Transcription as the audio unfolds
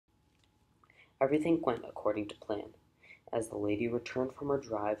Everything went according to plan. As the lady returned from her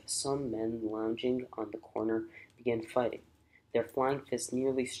drive, some men lounging on the corner began fighting. Their flying fists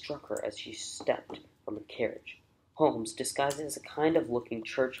nearly struck her as she stepped from a carriage. Holmes, disguised as a kind of looking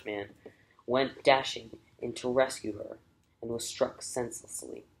churchman, went dashing in to rescue her, and was struck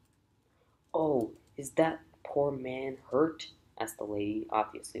senselessly. "Oh, is that poor man hurt?" asked the lady,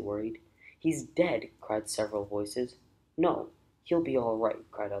 obviously worried. "He's dead!" cried several voices. "No, he'll be all right,"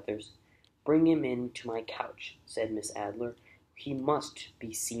 cried others. "Bring him in to my couch," said Miss Adler. "He must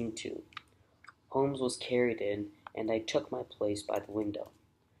be seen to." Holmes was carried in, and I took my place by the window.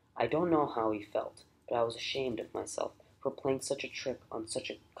 I don't know how he felt, but I was ashamed of myself for playing such a trick on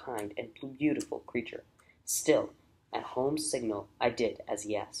such a kind and beautiful creature. Still, at Holmes' signal, I did as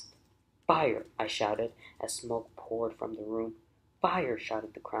he asked. "Fire!" I shouted, as smoke poured from the room. "Fire!"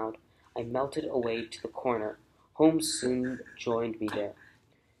 shouted the crowd. I melted away to the corner. Holmes soon joined me there.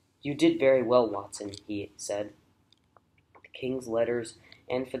 "You did very well, Watson," he said. "The King's letters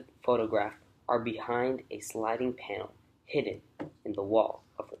and photograph are behind a sliding panel, hidden in the wall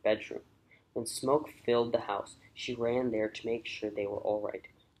of her bedroom." When smoke filled the house, she ran there to make sure they were all right.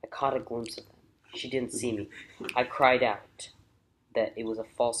 I caught a glimpse of them. She didn't see me. I cried out that it was a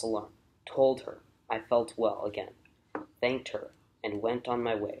false alarm, told her I felt well again, thanked her, and went on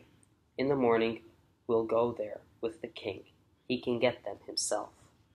my way. In the morning we'll go there with the King. He can get them himself.